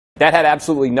That had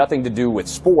absolutely nothing to do with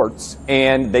sports,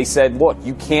 and they said, look,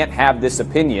 you can't have this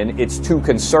opinion. It's too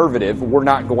conservative. We're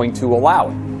not going to allow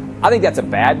it. I think that's a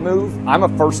bad move. I'm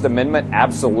a First Amendment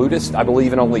absolutist. I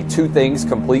believe in only two things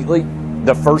completely: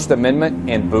 the First Amendment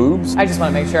and boobs. I just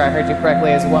want to make sure I heard you correctly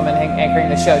as a woman anchoring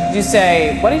the show. Did you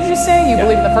say, what did you say? You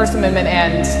believe in the First Amendment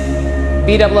and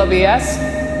BWBS?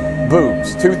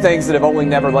 Boobs. Two things that have only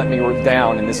never let me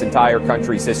down in this entire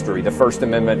country's history: the First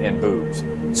Amendment and boobs.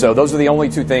 So those are the only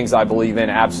two things I believe in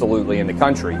absolutely in the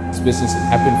country. This business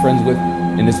I've been friends with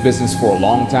in this business for a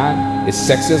long time is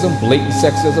sexism, blatant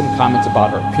sexism, comments about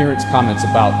her appearance, comments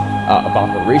about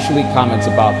her racially, comments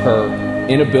about her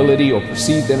inability or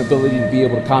perceived inability to be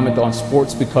able to comment on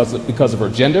sports because of her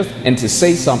gender, and to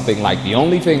say something like the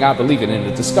only thing I believe in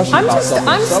the discussion I'm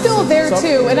still there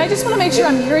too, and I just want to make sure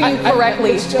I'm hearing you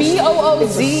correctly. BOOZE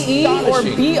or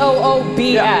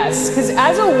BOOBS? Because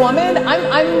as a woman,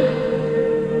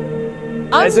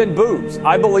 As in boobs.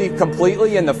 I believe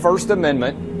completely in the First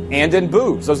Amendment and in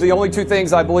boobs. Those are the only two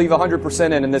things I believe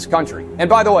 100% in this country. And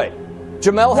by the way,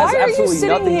 Jamel has absolutely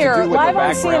nothing to do with the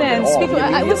background at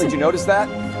all. Did you notice that?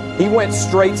 He went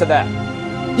straight to that.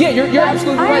 Yeah, you're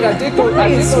absolutely right. I did go.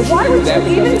 Why would you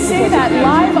even say that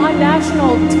live on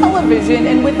national television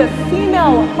and with a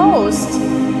female host?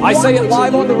 I say it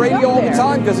live on the radio all the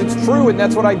time because it's true, and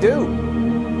that's what I do.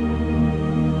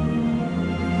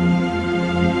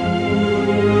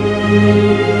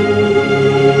 Thank you.